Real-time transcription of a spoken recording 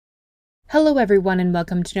Hello, everyone, and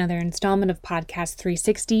welcome to another installment of Podcast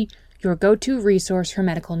 360, your go-to resource for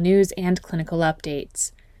medical news and clinical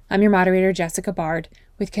updates. I'm your moderator, Jessica Bard,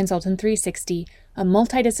 with Consultant 360, a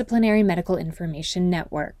multidisciplinary medical information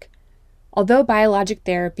network. Although biologic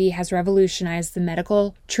therapy has revolutionized the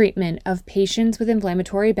medical treatment of patients with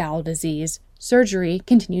inflammatory bowel disease, surgery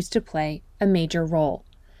continues to play a major role.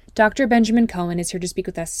 Dr. Benjamin Cohen is here to speak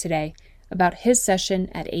with us today about his session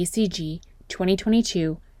at ACG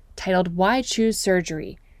 2022 titled Why Choose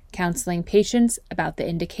Surgery? Counseling Patients About the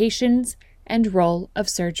Indications and Role of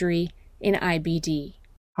Surgery in IBD.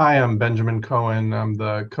 Hi, I'm Benjamin Cohen. I'm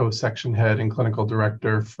the co-section head and clinical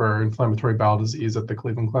director for inflammatory bowel disease at the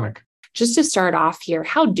Cleveland Clinic. Just to start off here,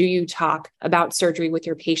 how do you talk about surgery with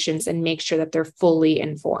your patients and make sure that they're fully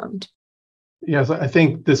informed? Yes, I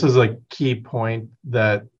think this is a key point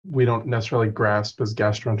that we don't necessarily grasp as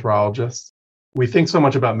gastroenterologists. We think so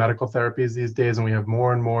much about medical therapies these days, and we have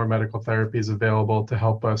more and more medical therapies available to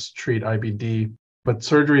help us treat IBD. But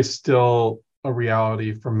surgery is still a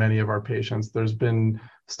reality for many of our patients. There's been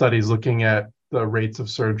studies looking at the rates of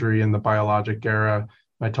surgery in the biologic era.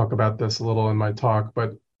 I talk about this a little in my talk,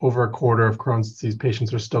 but over a quarter of Crohn's disease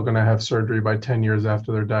patients are still going to have surgery by 10 years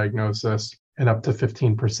after their diagnosis. And up to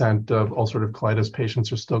 15% of ulcerative colitis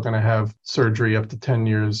patients are still going to have surgery up to 10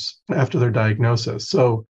 years after their diagnosis.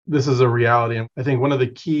 So this is a reality. And I think one of the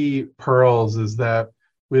key pearls is that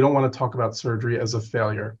we don't want to talk about surgery as a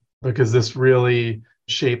failure, because this really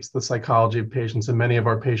shapes the psychology of patients. And many of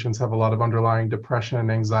our patients have a lot of underlying depression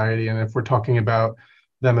and anxiety. And if we're talking about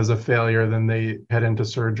them as a failure, then they head into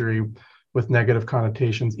surgery with negative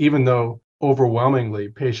connotations, even though overwhelmingly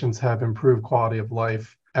patients have improved quality of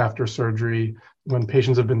life after surgery. When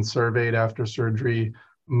patients have been surveyed after surgery,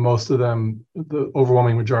 most of them, the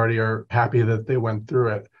overwhelming majority, are happy that they went through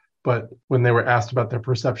it. But when they were asked about their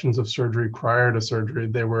perceptions of surgery prior to surgery,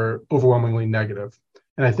 they were overwhelmingly negative.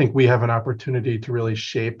 And I think we have an opportunity to really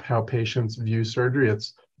shape how patients view surgery.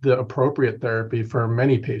 It's the appropriate therapy for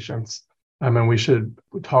many patients, and we should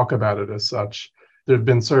talk about it as such. There have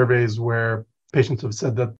been surveys where patients have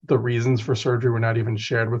said that the reasons for surgery were not even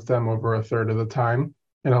shared with them over a third of the time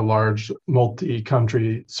in a large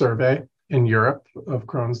multi-country survey in Europe of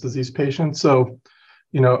Crohn's disease patients. So,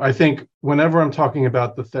 I think whenever I'm talking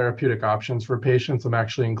about the therapeutic options for patients, I'm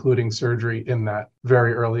actually including surgery in that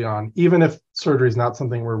very early on, even if surgery is not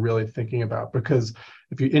something we're really thinking about, because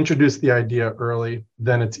if you introduce the idea early,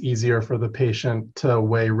 then it's easier for the patient to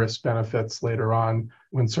weigh risk benefits later on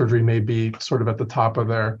when surgery may be sort of at the top of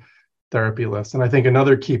their therapy list. And I think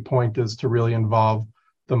another key point is to really involve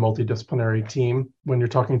the multidisciplinary team when you're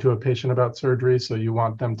talking to a patient about surgery. So you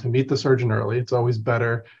want them to meet the surgeon early. It's always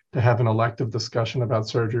better to have an elective discussion about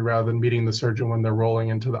surgery rather than meeting the surgeon when they're rolling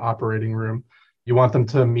into the operating room. You want them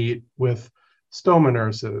to meet with stoma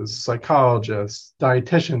nurses, psychologists,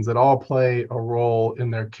 dietitians that all play a role in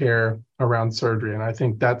their care around surgery. And I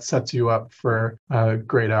think that sets you up for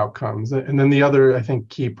great outcomes. And then the other, I think,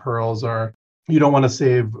 key pearls are you don't want to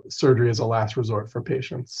save surgery as a last resort for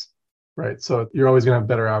patients. Right. So you're always going to have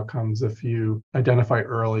better outcomes if you identify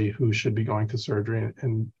early who should be going to surgery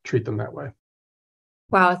and treat them that way.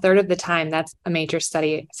 Wow, a third of the time, that's a major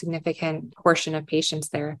study, a significant portion of patients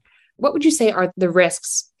there. What would you say are the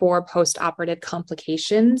risks for post-operative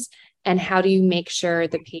complications, and how do you make sure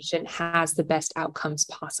the patient has the best outcomes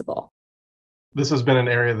possible? This has been an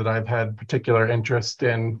area that I've had particular interest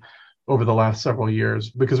in over the last several years,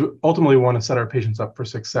 because we ultimately want to set our patients up for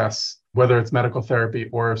success, whether it's medical therapy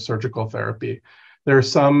or surgical therapy. There are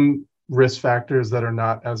some risk factors that are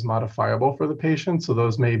not as modifiable for the patient. So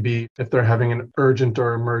those may be if they're having an urgent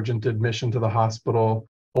or emergent admission to the hospital.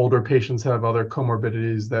 Older patients have other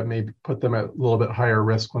comorbidities that may put them at a little bit higher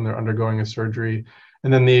risk when they're undergoing a surgery.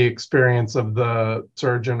 And then the experience of the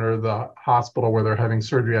surgeon or the hospital where they're having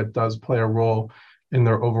surgery at does play a role in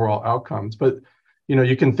their overall outcomes. But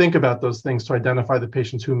you can think about those things to identify the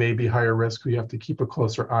patients who may be higher risk, who you have to keep a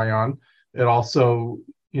closer eye on. It also,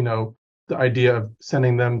 the idea of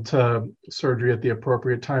sending them to surgery at the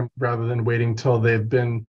appropriate time rather than waiting till they've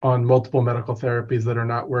been on multiple medical therapies that are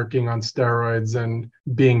not working, on steroids and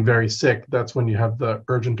being very sick. That's when you have the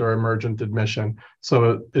urgent or emergent admission.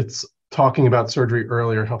 So it's talking about surgery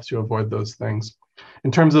earlier helps you avoid those things.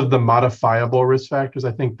 In terms of the modifiable risk factors,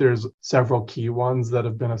 I think there's several key ones that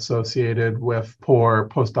have been associated with poor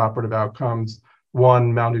postoperative outcomes.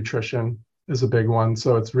 One, malnutrition is a big one.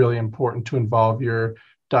 So it's really important to involve your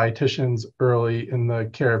dietitians early in the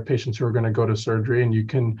care of patients who are going to go to surgery, and you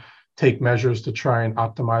can take measures to try and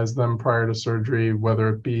optimize them prior to surgery, whether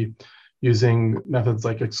it be using methods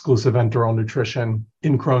like exclusive enteral nutrition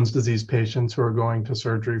in Crohn's disease patients who are going to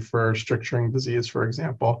surgery for stricturing disease, for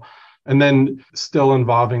example. And then still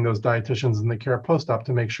involving those dietitians in the care post-op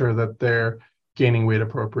to make sure that they're gaining weight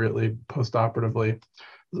appropriately post-operatively.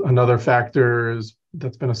 Another factor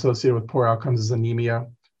that's been associated with poor outcomes is anemia.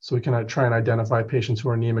 So we can try and identify patients who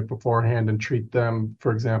are anemic beforehand and treat them,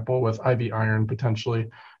 for example, with IV iron potentially.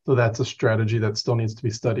 So that's a strategy that still needs to be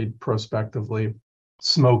studied prospectively.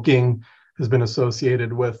 Smoking has been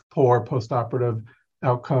associated with poor postoperative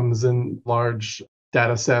outcomes in large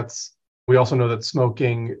data sets. We also know that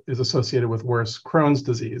smoking is associated with worse Crohn's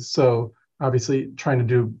disease. So obviously trying to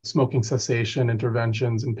do smoking cessation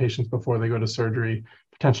interventions in patients before they go to surgery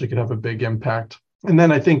potentially could have a big impact. And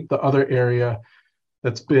then I think the other area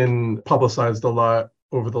that's been publicized a lot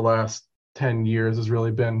over the last 10 years has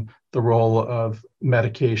really been the role of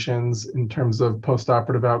medications in terms of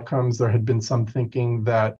postoperative outcomes. There had been some thinking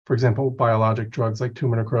that, for example, biologic drugs like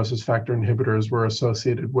tumor necrosis factor inhibitors were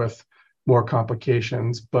associated with more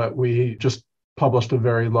complications, but we just published a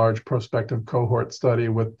very large prospective cohort study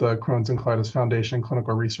with the Crohn's and Colitis Foundation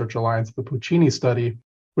Clinical Research Alliance, the Puccini study,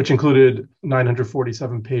 which included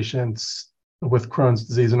 947 patients with Crohn's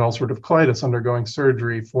disease and ulcerative colitis undergoing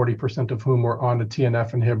surgery, 40% of whom were on a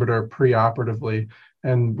TNF inhibitor preoperatively.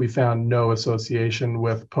 And we found no association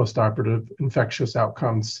with postoperative infectious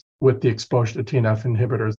outcomes with the exposure to TNF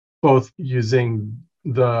inhibitors, both using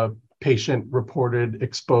the patient-reported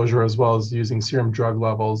exposure as well as using serum drug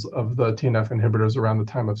levels of the TNF inhibitors around the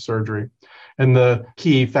time of surgery. And the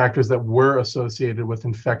key factors that were associated with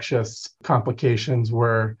infectious complications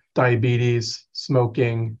were diabetes,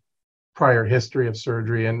 smoking, prior history of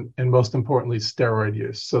surgery, and most importantly, steroid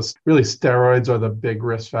use. So really steroids are the big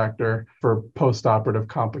risk factor for postoperative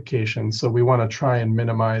complications. So we want to try and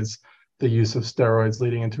minimize the use of steroids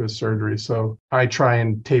leading into a surgery. So I try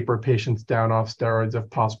and taper patients down off steroids if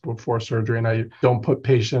possible before surgery, and I don't put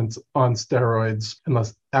patients on steroids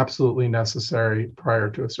unless absolutely necessary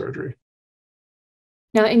prior to a surgery.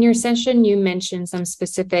 Now, in your session, you mentioned some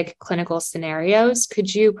specific clinical scenarios.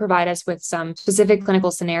 Could you provide us with some specific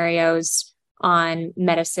clinical scenarios on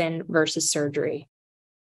medicine versus surgery?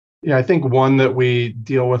 Yeah, I think one that we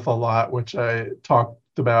deal with a lot, which I talked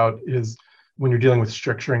about, is when you're dealing with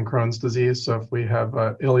stricturing Crohn's disease. So if we have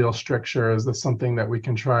ileal stricture, is this something that we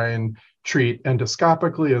can try and treat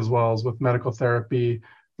endoscopically as well as with medical therapy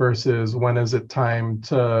versus when is it time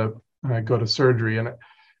to go to surgery? And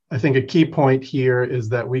I think a key point here is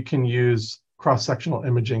that we can use cross-sectional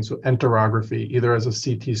imaging, so enterography, either as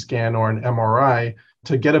a CT scan or an MRI,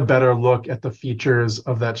 to get a better look at the features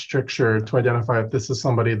of that stricture to identify if this is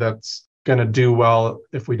somebody that's going to do well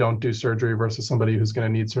if we don't do surgery versus somebody who's going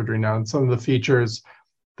to need surgery now. And some of the features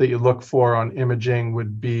that you look for on imaging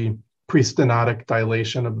would be pre-stenotic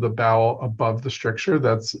dilation of the bowel above the stricture.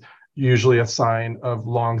 That's usually a sign of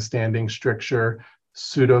long-standing stricture.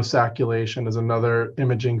 Pseudosacculation is another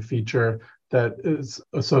imaging feature that is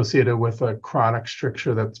associated with a chronic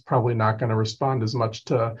stricture that's probably not going to respond as much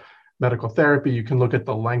to medical therapy. You can look at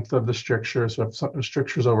the length of the stricture. So if a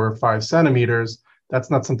stricture is over 5 centimeters, that's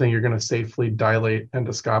not something you're going to safely dilate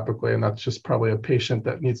endoscopically, and that's just probably a patient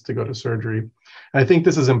that needs to go to surgery. And I think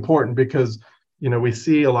this is important because, we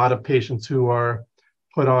see a lot of patients who are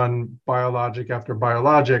put on biologic after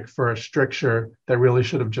biologic for a stricture that really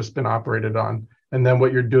should have just been operated on. And then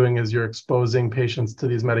what you're doing is you're exposing patients to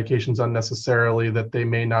these medications unnecessarily that they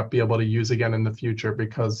may not be able to use again in the future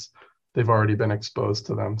because they've already been exposed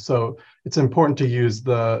to them. So it's important to use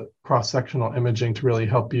the cross-sectional imaging to really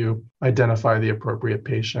help you identify the appropriate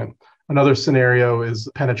patient. Another scenario is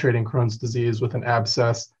penetrating Crohn's disease with an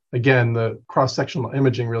abscess. Again, the cross-sectional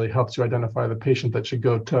imaging really helps you identify the patient that should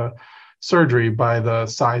go to surgery by the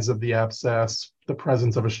size of the abscess, the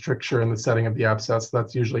presence of a stricture in the setting of the abscess.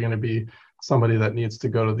 That's usually going to be somebody that needs to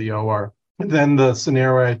go to the OR. And then the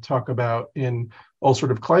scenario I talk about in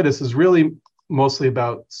ulcerative colitis is really mostly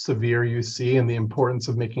about severe UC and the importance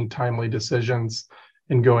of making timely decisions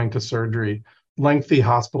in going to surgery. Lengthy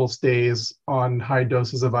hospital stays on high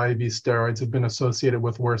doses of IV steroids have been associated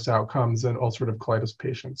with worse outcomes in ulcerative colitis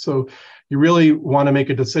patients. So you really want to make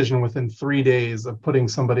a decision within 3 days of putting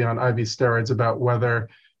somebody on IV steroids about whether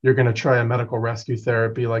you're going to try a medical rescue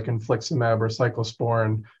therapy like infliximab or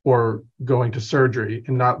cyclosporin or going to surgery,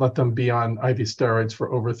 and not let them be on IV steroids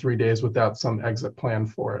for over 3 days without some exit plan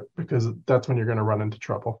for it, because that's when you're going to run into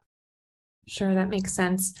trouble. Sure, that makes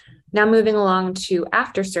sense. Now moving along to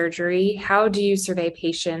after surgery, how do you survey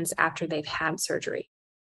patients after they've had surgery?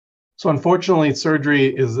 So unfortunately, surgery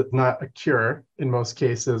is not a cure in most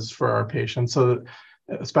cases for our patients. So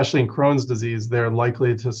especially in Crohn's disease, they're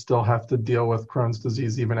likely to still have to deal with Crohn's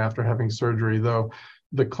disease even after having surgery, though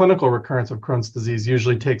the clinical recurrence of Crohn's disease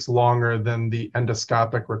usually takes longer than the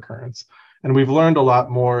endoscopic recurrence. And we've learned a lot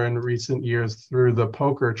more in recent years through the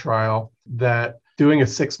POCR trial that doing a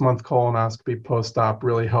 6-month colonoscopy post-op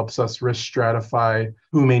really helps us risk stratify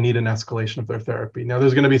who may need an escalation of their therapy. Now,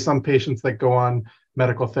 there's going to be some patients that go on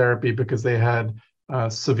medical therapy because they had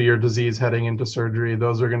severe disease heading into surgery.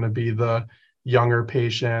 Those are going to be the younger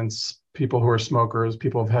patients, people who are smokers,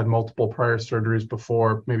 people who've had multiple prior surgeries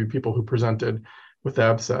before, maybe people who presented with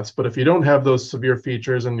abscess. But if you don't have those severe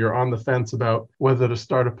features and you're on the fence about whether to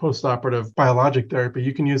start a postoperative biologic therapy,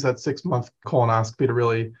 you can use that 6-month colonoscopy to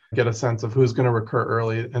really get a sense of who's going to recur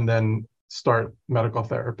early and then start medical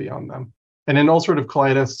therapy on them. And in ulcerative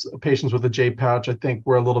colitis, patients with a J pouch, I think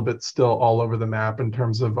we're a little bit still all over the map in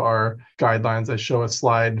terms of our guidelines. I show a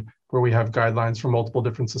slide where we have guidelines from multiple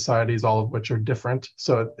different societies, all of which are different.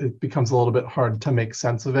 So it becomes a little bit hard to make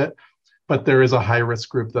sense of it. But there is a high risk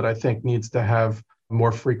group that I think needs to have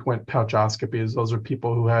more frequent pouchoscopies. Those are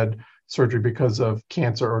people who had surgery because of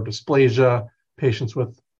cancer or dysplasia, patients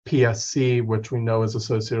with PSC, which we know is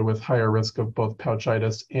associated with higher risk of both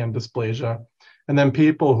pouchitis and dysplasia. And then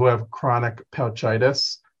people who have chronic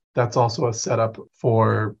pouchitis, that's also a setup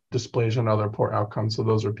for dysplasia and other poor outcomes. So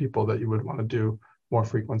those are people that you would want to do more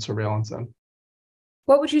frequent surveillance in.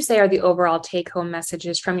 What would you say are the overall take-home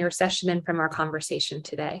messages from your session and from our conversation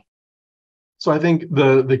today? So I think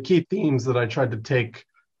the key themes that I tried to take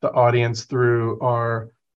the audience through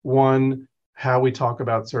are, one, how we talk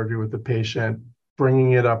about surgery with the patient,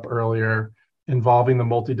 bringing it up earlier, involving the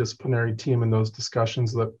multidisciplinary team in those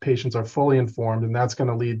discussions so that patients are fully informed, and that's going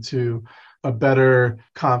to lead to a better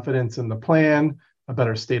confidence in the plan, a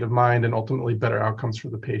better state of mind, and ultimately better outcomes for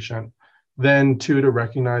the patient. Then, two, to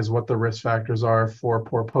recognize what the risk factors are for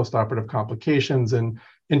poor postoperative complications and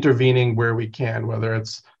intervening where we can, whether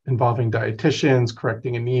it's involving dietitians,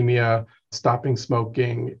 correcting anemia, stopping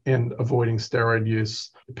smoking, and avoiding steroid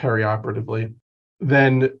use perioperatively.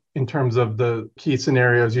 Then, in terms of the key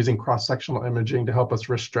scenarios, using cross-sectional imaging to help us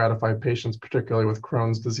risk stratify patients, particularly with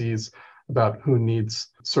Crohn's disease, about who needs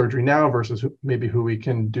surgery now versus maybe who we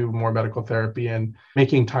can do more medical therapy, and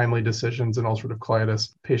making timely decisions in ulcerative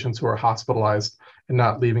colitis, patients who are hospitalized and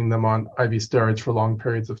not leaving them on IV steroids for long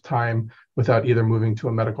periods of time without either moving to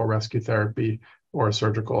a medical rescue therapy or a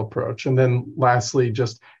surgical approach. And then lastly,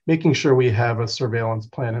 just making sure we have a surveillance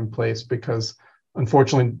plan in place, because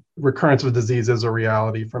unfortunately, recurrence of disease is a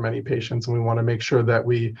reality for many patients, and we want to make sure that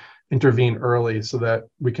we intervene early so that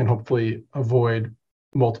we can hopefully avoid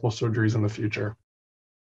multiple surgeries in the future.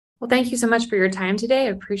 Well, thank you so much for your time today. I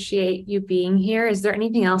appreciate you being here. Is there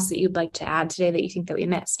anything else that you'd like to add today that you think that we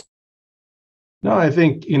missed? No, I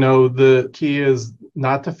think, the key is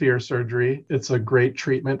not to fear surgery. It's a great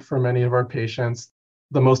treatment for many of our patients.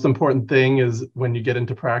 The most important thing is when you get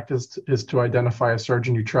into practice is to identify a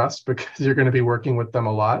surgeon you trust, because you're going to be working with them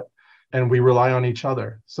a lot, and we rely on each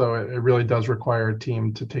other. So it really does require a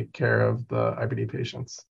team to take care of the IBD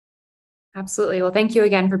patients. Absolutely. Well, thank you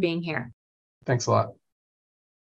again for being here. Thanks a lot.